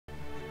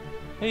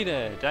Hey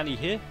there, Danny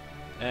here,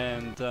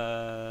 and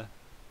more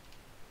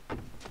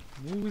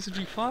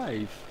Wizardry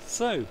 5.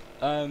 So,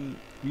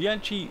 we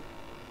actually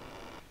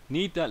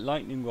need that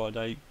lightning rod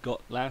I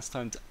got last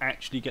time to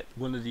actually get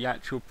one of the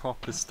actual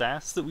proper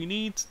staffs that we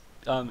need.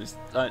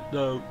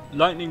 The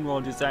lightning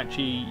rod is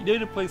actually, you know,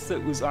 the place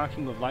that was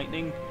arcing with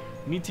lightning?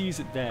 We need to use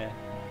it there.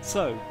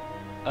 So,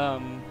 it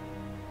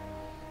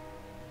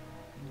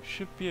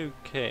should be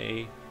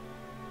okay.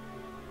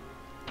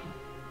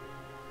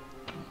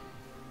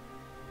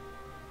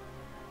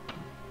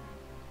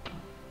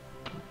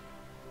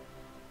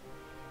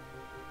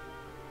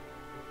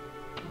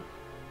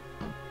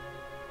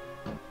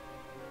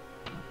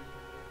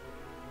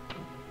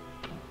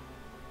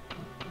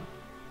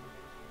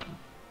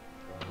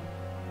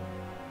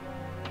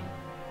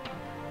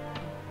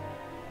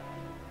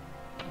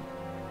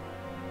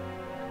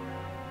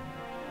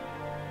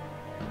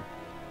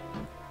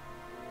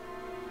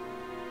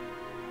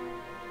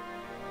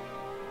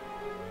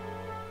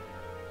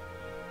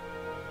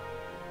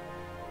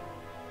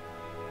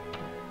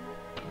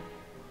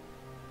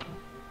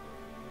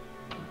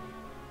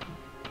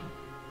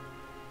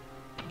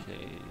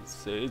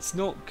 So it's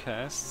not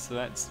cursed, so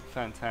that's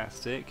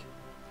fantastic.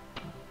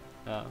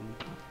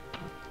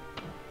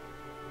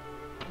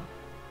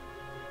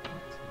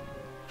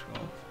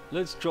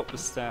 Let's drop the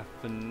staff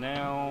for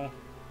now.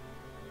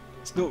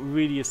 It's not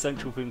really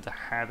essential for him to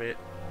have it.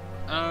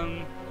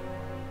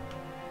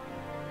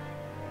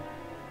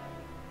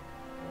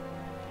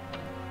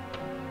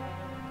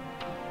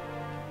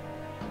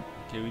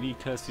 Okay, we need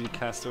Kirsty to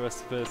cast the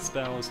rest of her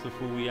spells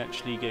before we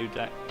actually go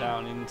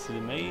down into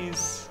the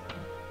maze.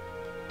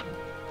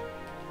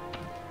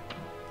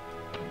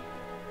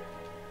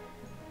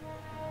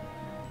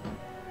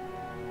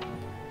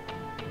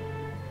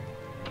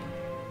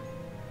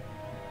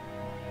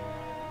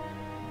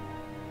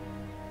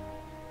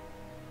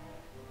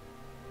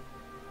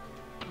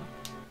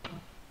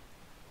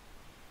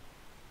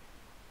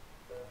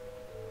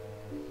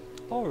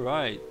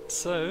 Alright,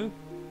 so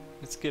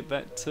let's get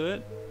back to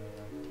it.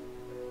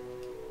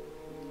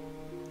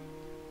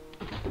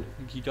 I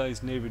think you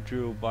guys know the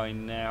drill by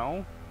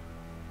now.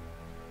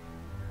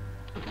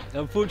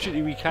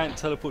 Unfortunately, we can't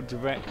teleport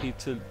directly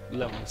to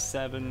level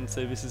 7,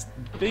 so this is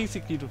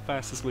basically the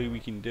fastest way we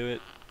can do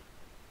it.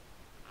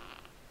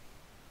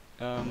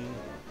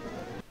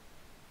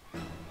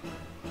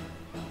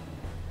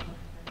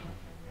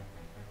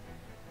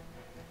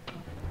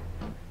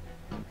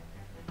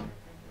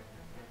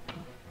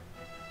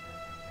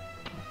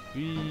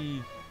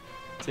 We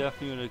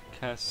definitely want to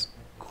cast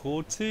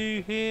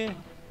Cortu here.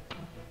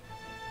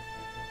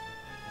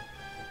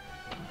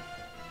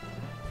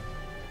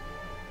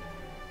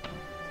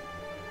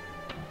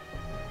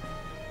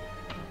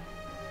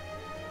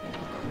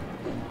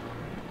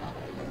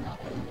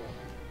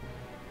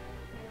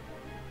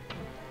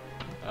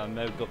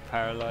 Mev got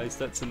paralyzed,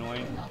 that's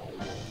annoying.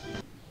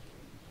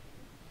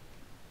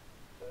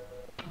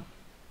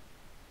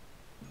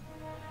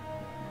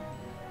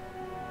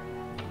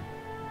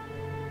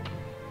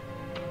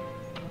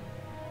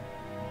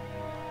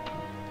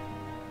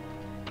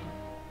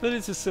 But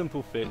it's a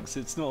simple fix,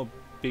 it's not a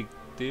big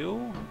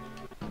deal.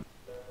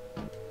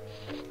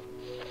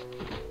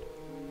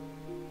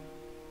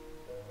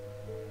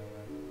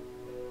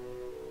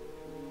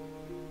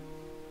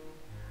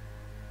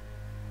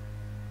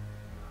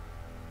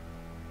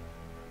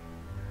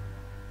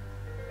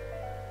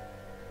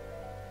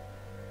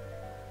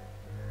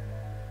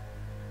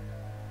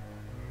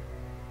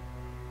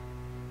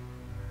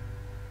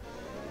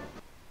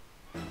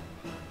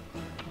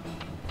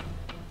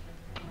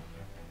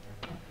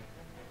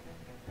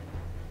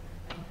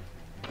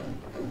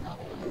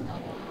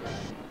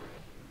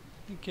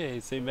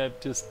 Okay, so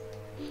Mev just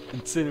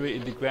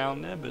incinerated the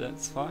ground there, but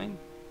that's fine.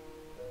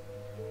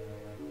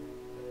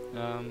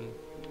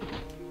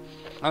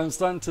 I'm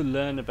starting to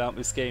learn about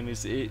this game.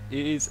 It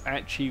is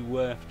actually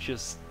worth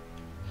just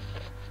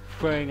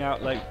throwing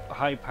out like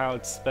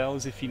high-powered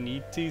spells if you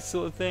need to,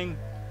 sort of thing.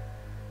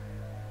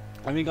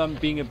 I think I'm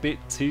being a bit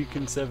too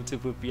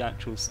conservative with the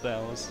actual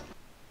spells.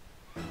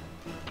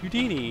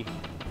 Houdini!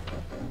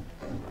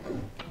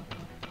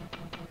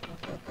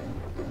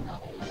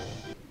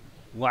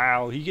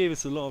 Wow, he gave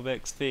us a lot of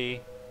XP.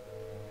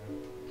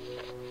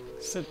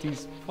 Except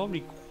he's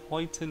probably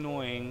quite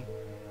annoying.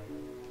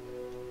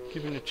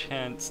 Give him a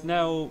chance.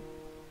 Now,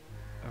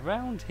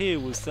 around here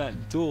was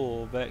that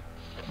door that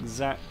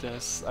zapped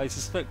us. I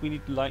suspect we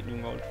need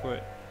lightning rod for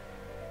it.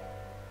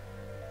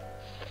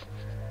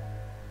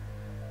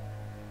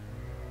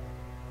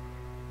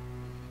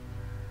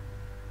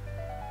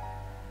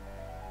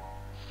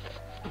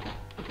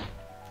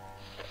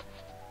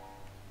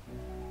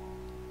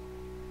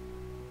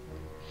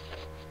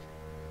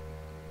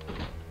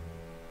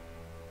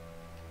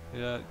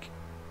 Yuck.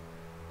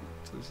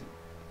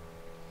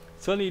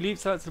 Suddenly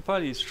leaps out to the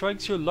party,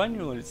 strikes your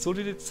lightning rod, it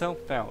sorted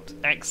itself out.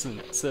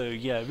 Excellent. So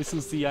yeah, this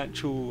was the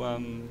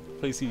actual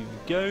place you need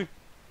to go.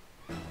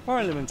 Fire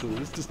elemental,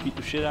 let's just beat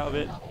the shit out of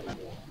it.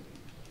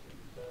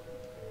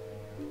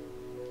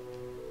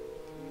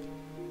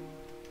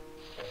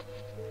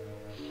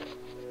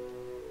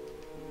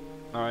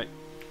 Alright,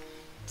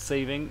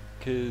 saving,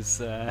 because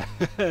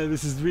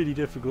this is really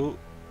difficult.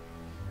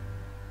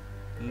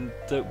 And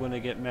don't want to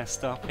get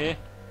messed up here.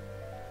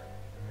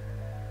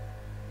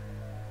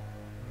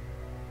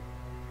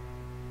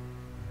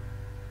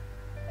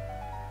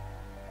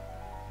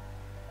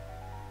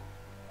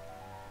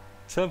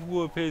 Temple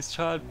War appears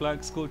charred,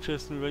 black, scorched,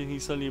 and rain. He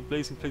suddenly a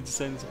blazing flame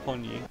descends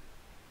upon you.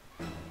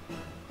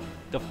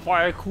 The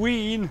Fire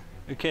Queen!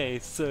 Okay,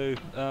 so,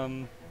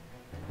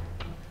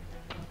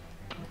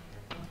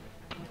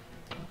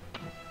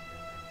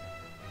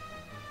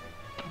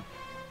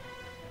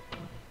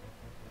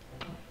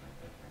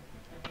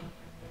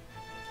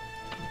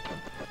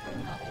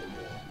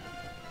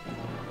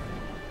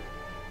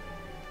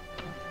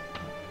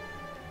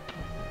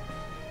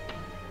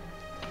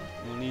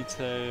 we'll need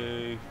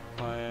to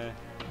fire.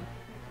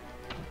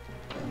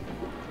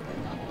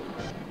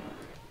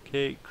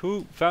 Okay,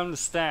 cool. Found the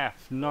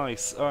staff.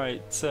 Nice.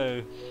 Alright,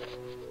 so.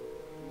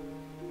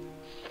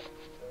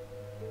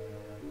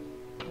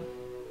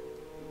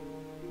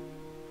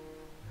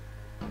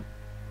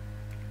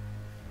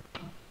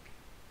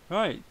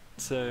 Right,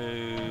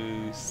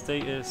 so.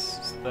 Status,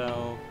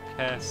 spell,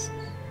 cast.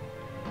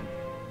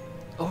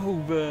 Oh,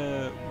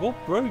 what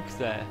broke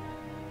there?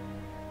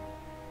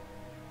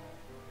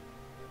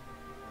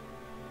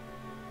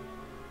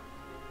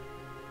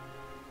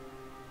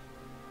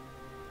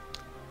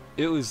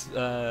 It was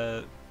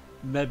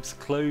Meb's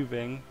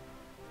clothing.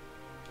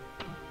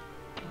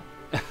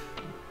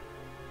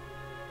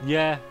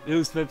 Yeah, it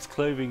was Meb's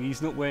clothing.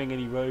 He's not wearing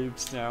any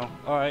robes now.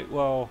 Alright,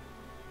 well,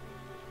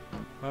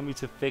 allow me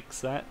to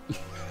fix that.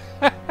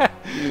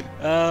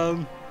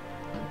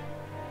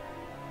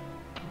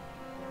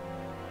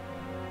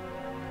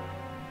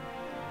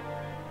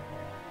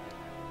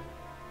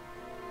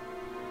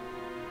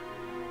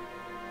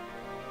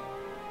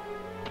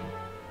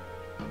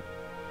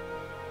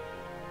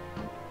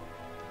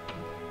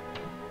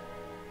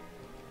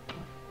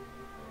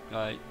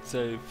 Right,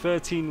 so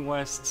 13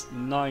 west,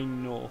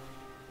 9 north.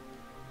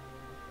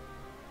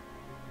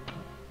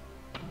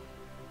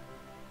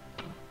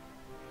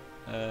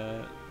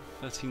 Uh,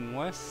 13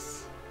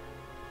 west,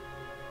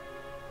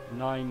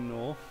 9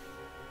 north.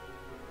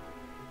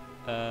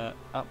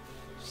 Up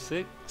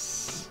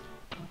 6.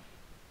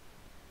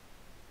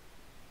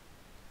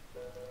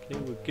 Okay,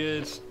 we're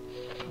good.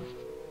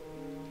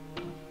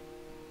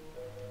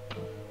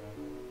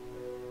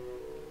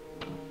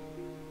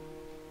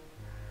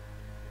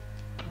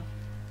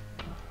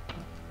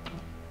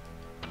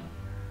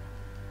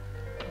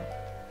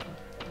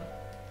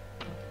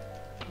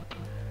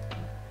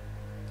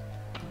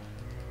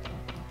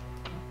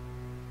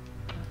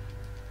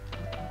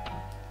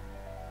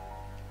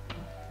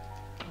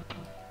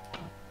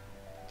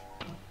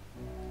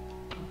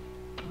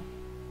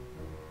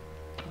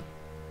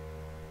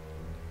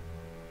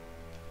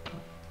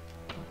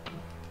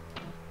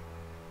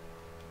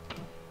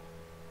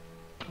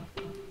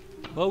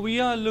 Well, we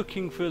are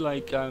looking for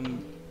like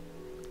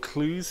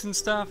clues and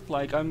stuff.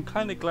 Like, I'm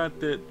kind of glad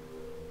that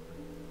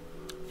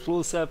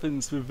Floor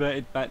 7's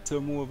reverted back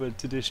to more of a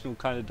traditional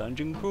kind of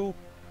dungeon crawl.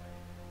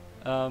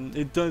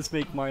 It does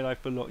make my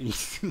life a lot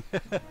easier.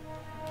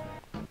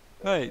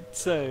 Right,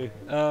 so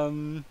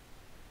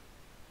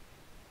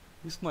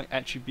this might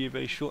actually be a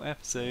very short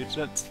episode.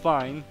 That's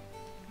fine.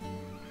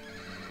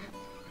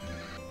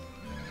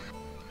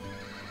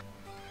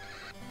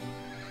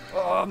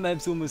 Oh,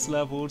 Meb's almost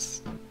leveled.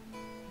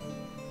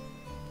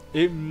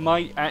 It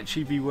might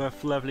actually be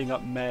worth leveling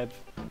up Meb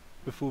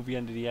before the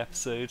end of the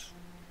episode.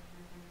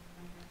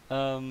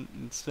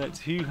 Instead,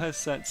 who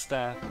has that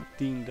staff?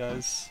 Dean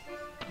does.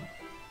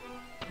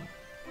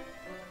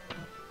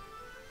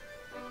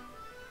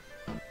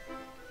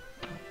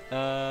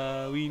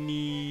 We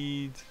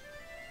need.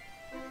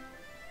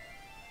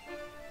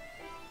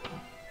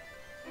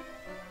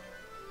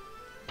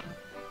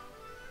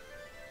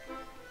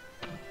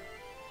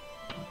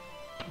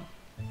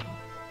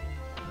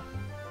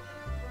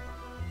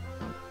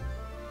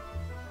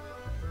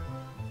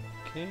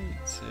 Okay,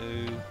 so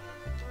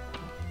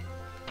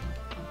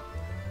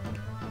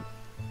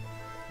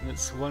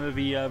that's one of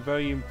the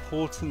very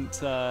important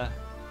stats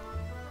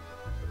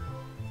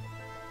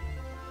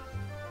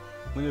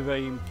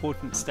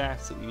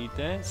that we need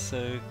there.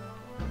 So,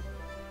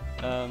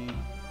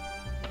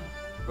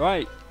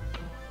 right,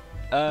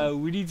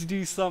 we need to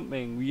do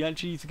something. We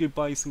actually need to go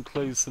buy some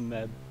clothes from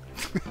Meb.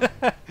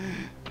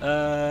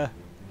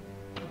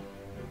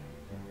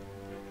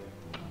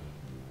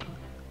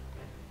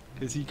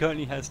 Because he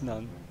currently has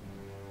none.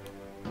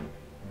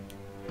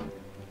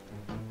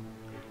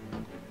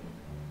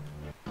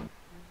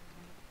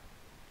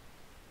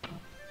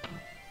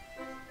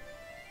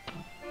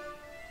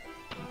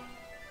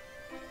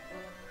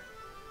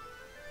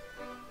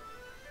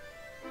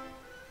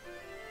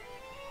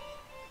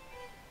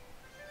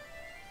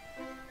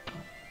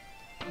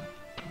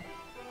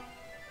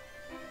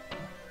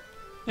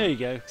 There you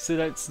go. So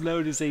that's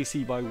lowered his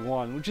AC by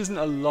 1, which isn't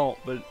a lot,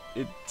 but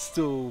it's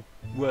still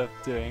worth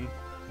doing.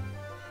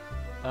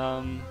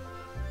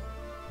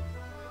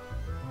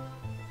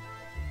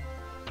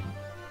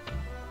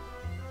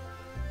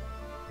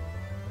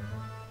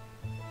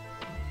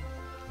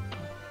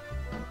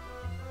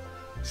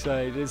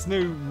 So there's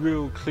no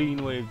real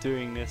clean way of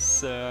doing this,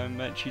 so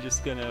I'm actually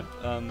just gonna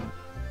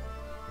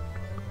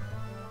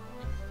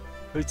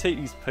rotate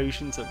these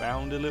potions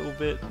around a little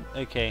bit.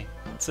 Okay,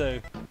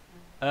 so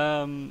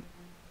I'm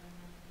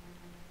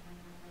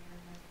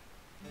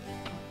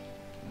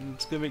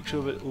just gonna make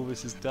sure that all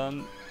this is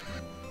done.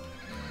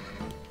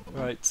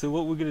 Right, so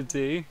what we're gonna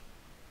do,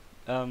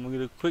 we're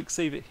gonna quick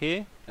save it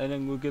here, and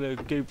then we're gonna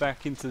go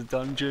back into the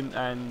dungeon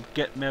and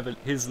get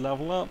his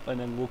level up, and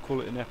then we'll call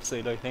it an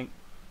episode, I think.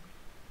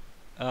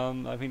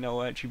 I think that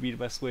will actually be the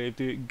best way of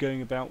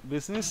going about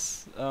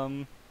business.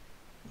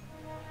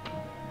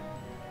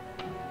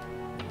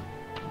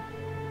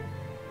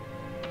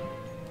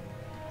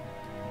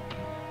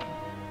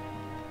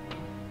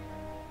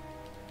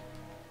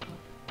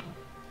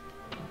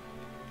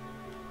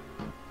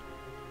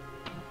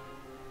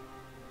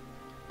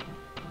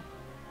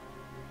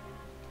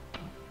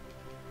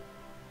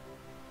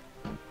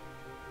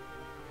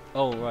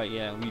 Oh right,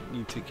 yeah, we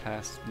need to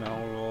cast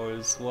Malroar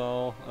as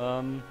well.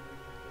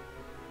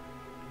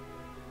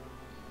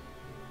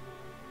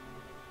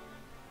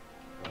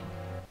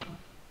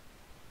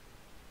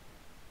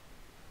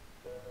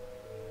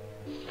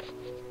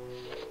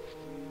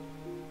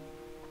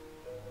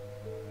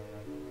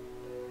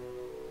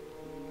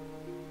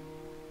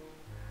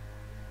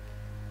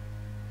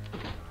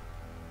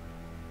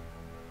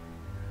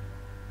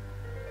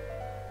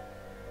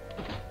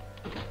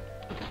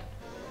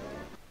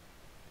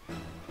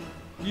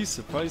 You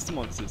surprised the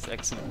monsters,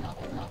 excellent.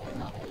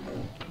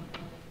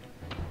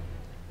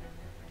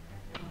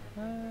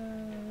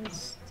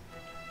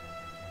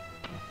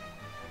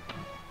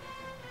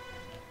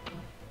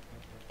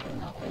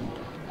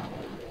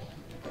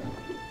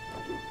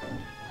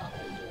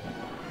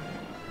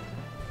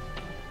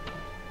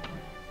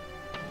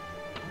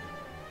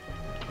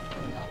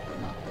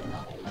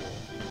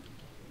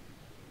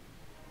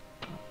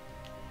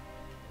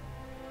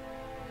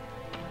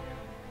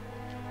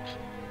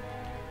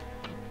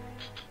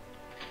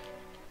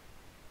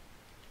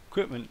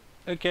 Equipment.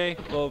 Okay,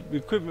 well, the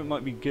equipment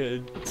might be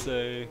good,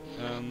 so,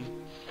 oh,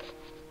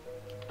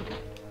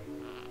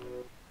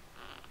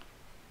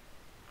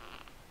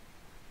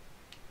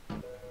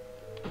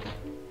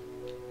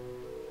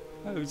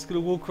 we're just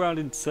gonna walk around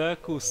in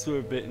circles for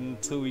a bit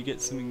until we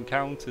get some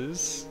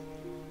encounters.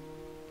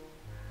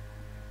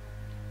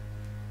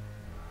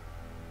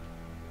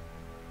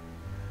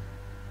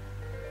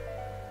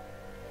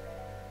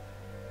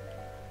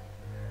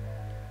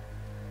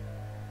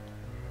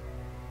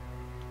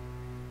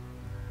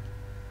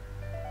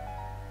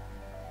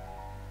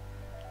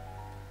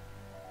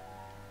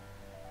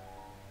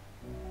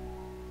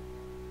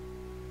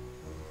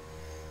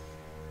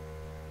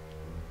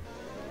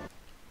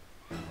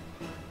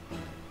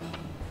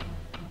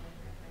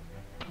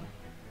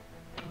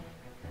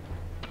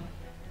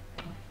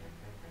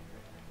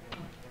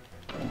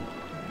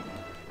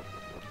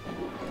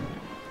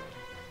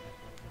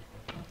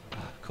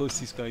 Of course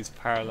these guys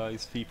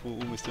paralyze people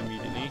almost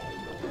immediately.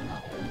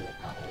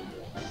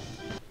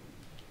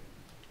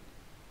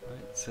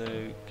 Right,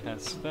 so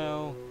cast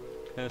spell,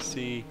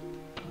 Kirsty,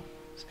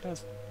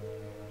 cast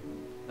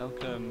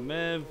Elka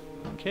Mev,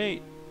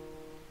 okay.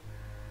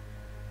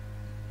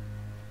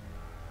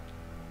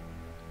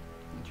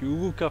 You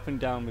walk up and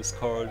down this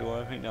corridor,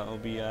 I think that'll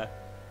be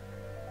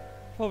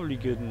probably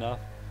good enough.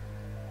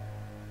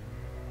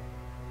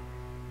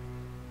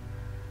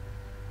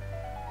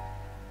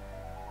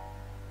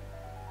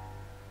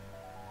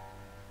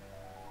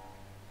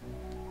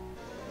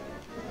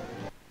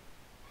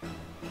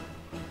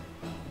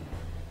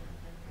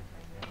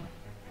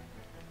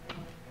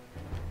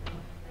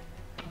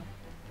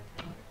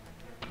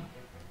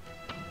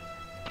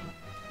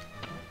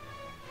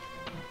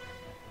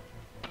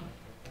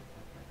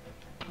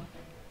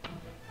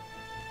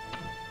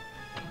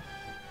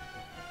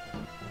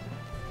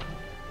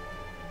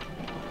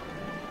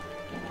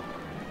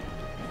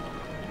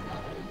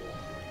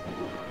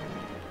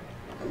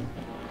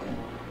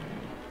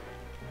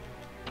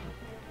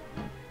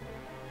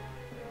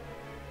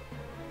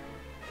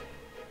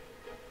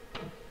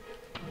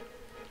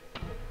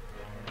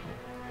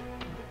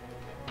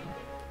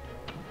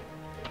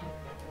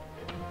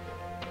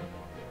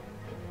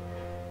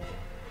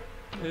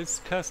 Let's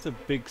cast a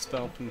big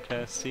spell from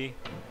Kirsty.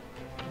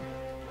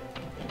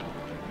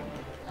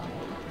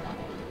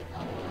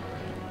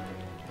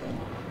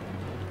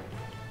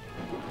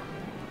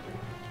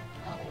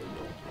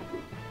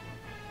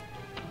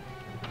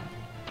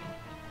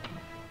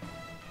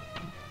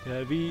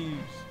 Yeah,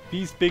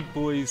 these big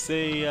boys,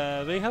 they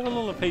have a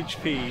lot of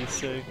HP,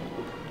 so.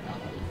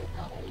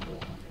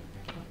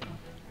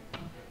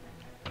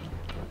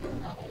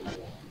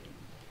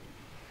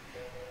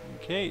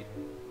 Okay.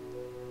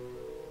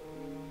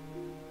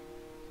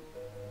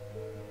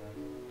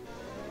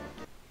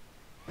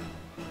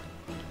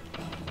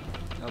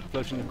 I'll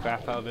bludgeon the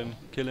crap out of him,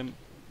 kill him.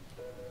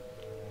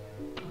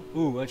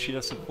 Ooh, actually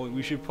that's the point.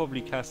 We should probably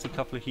cast a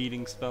couple of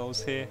healing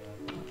spells here.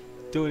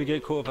 Don't want to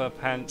get caught with our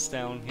pants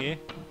down here.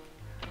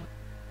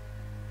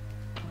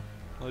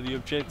 Well, the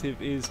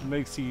objective is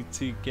mostly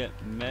to get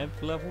Meb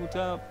leveled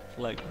up.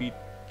 Like, we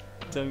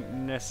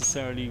don't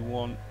necessarily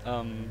want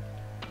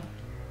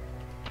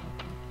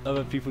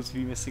other people to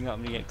be missing out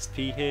on the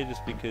XP here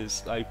just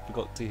because I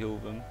forgot to heal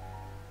them.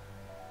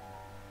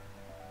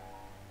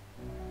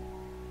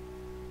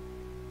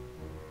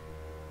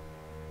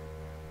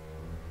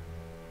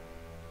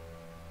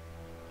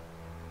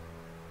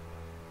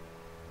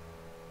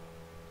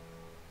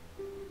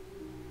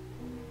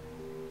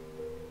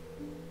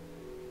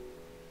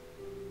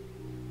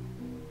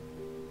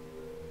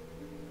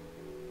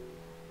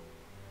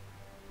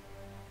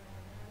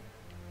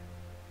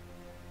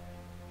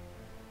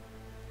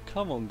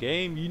 Come on,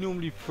 game, you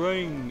normally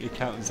throwing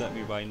encounters at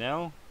me right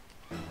now.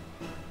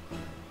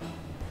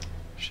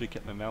 Should have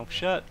kept my mouth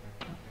shut.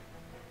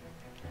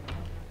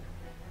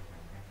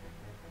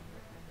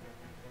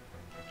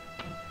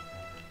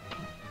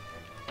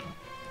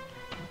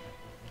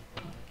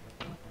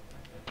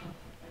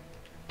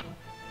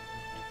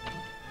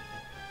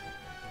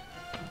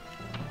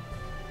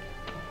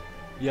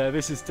 Yeah,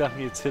 this is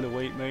definitely a till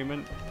await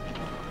moment.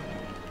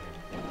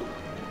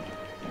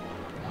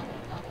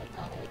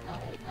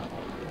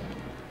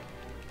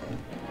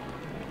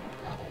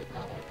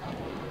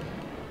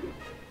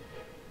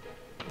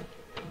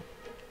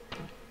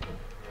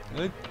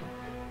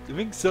 I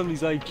think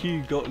somebody's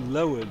IQ got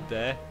lowered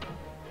there.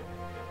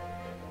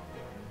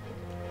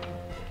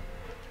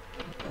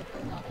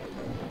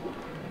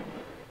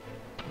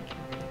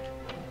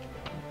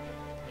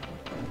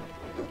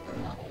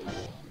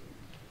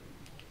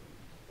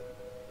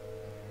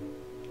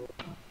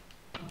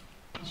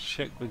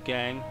 Check the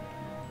gang.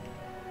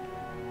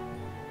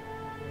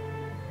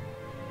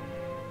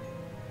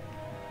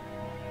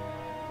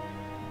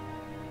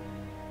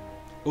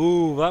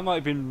 Ooh, that might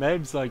have been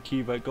Meb's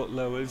IQ that got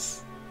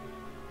lowers.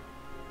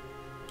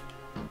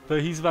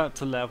 But he's about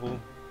to level.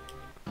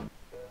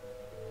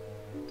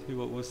 See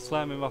what, we'll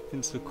slam him up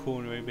into the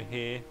corner over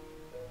here.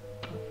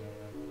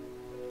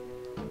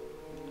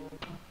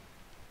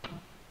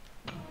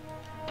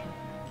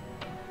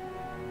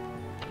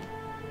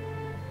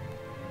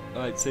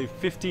 Alright, so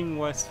 15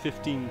 west,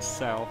 15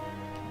 south.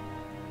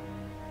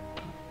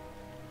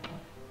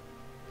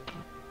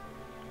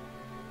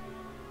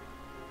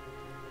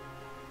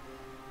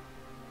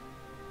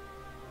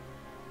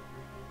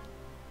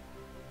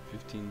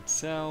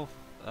 South,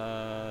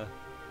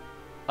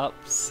 up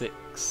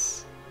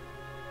 6.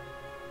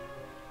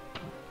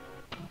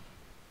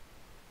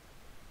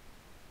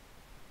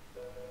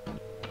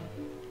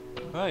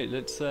 Right,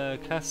 let's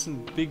cast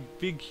some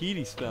big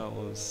healy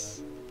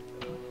spells.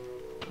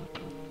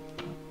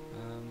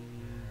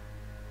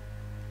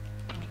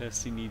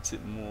 Kirsty needs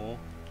it more.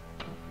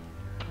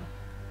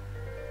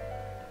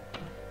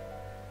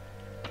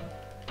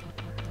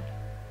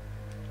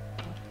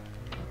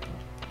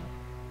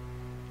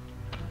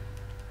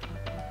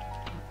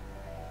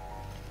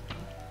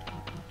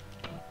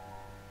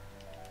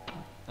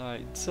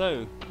 Alright,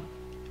 so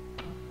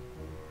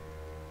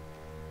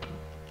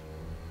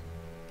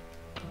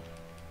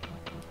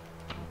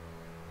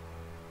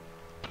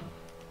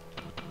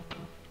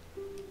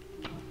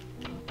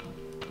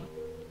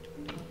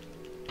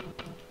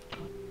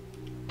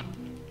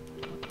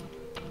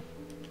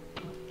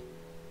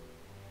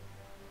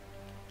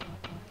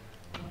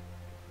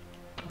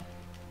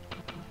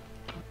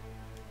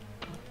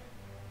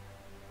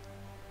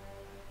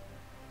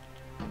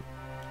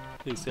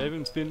okay, so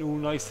everyone's been all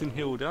nice and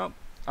healed up.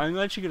 I'm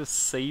actually going to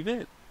save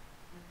it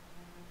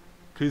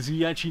because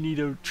we actually need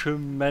a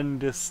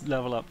tremendous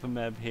level up for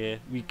Meb here.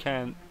 We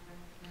can't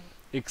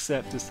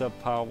accept a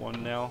subpar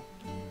one now.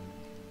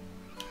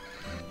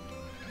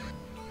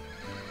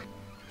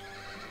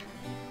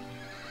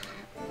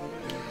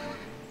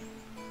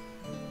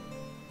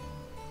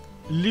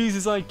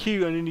 Loses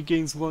IQ and only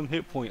gains 1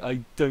 hit point. I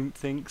don't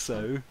think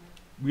so.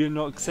 We are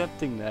not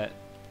accepting that.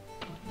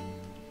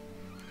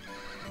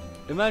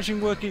 Imagine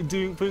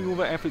putting all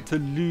that effort to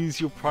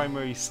lose your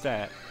primary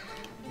stat.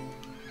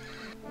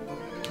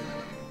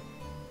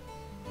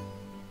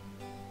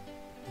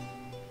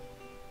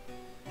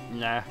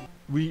 Nah.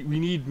 We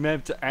need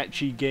Meb to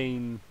actually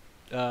gain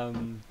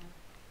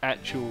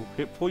actual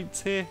hit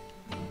points here.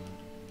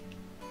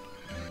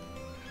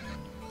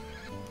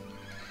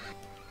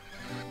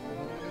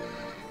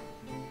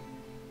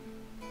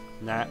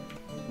 Nah,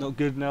 not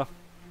good enough.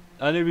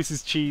 I know this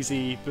is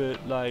cheesy,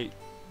 but like,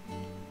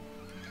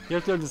 you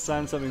have to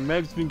understand something.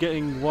 Meb's been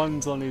getting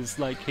 1s on his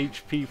like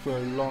HP for a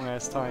long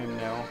ass time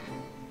now.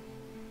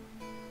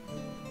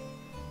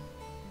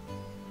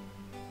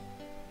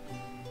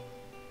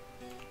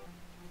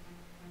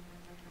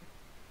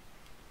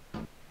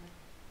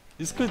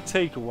 This could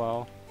take a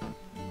while.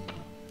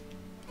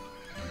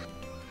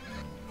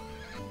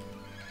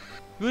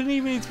 You wouldn't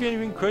even need to be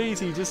anything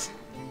crazy, just...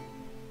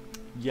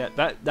 Yeah,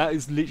 that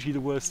is literally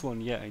the worst one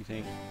yet, I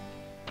think.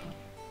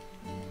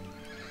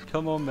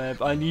 Come on,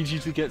 Meb, I need you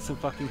to get some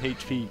fucking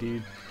HP,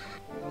 dude.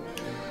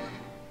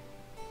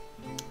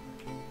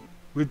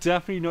 We're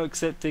definitely not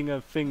accepting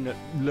a thing that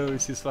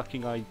lowers his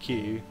fucking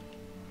IQ.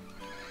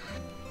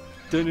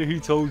 Don't know who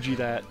told you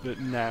that, but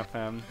nah,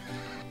 fam.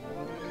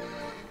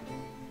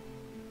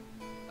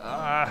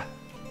 Ah.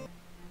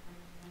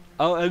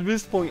 Oh, at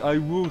this point, I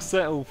will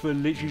settle for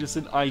literally just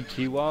an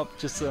IQ up,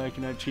 just so I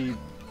can actually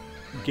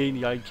gain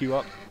the IQ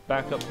up,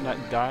 back up from that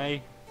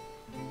guy.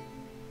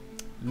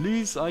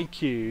 Lose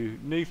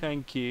IQ, no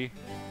thank you.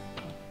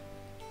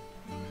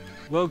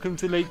 Welcome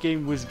to late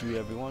game wizardry,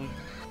 everyone.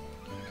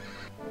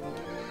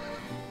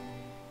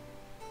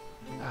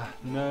 Ah,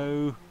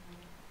 no.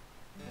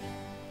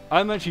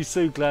 I'm actually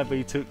so glad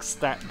they took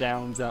stat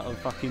downs out of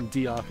fucking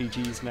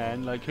DRPGs,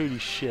 man. Like, holy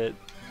shit.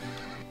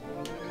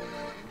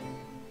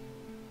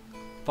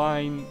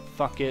 Fine,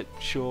 fuck it,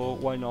 sure,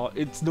 why not?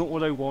 It's not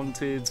what I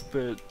wanted,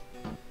 but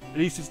at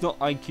least it's not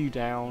IQ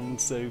down,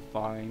 so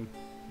fine.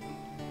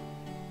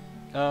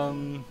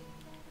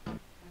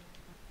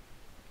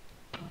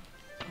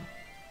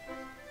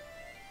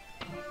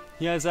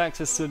 He has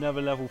access to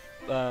another level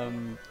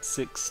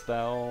 6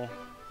 spell.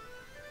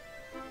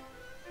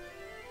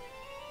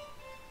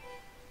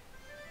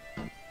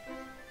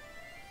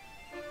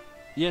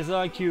 He has an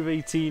IQ of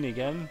 18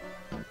 again.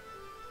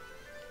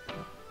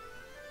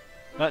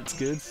 That's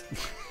good.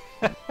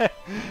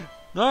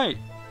 Right.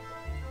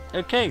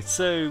 Okay,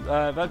 so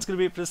that's going to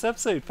be it for this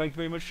episode. Thank you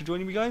very much for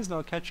joining me, guys, and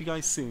I'll catch you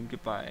guys soon.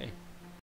 Goodbye.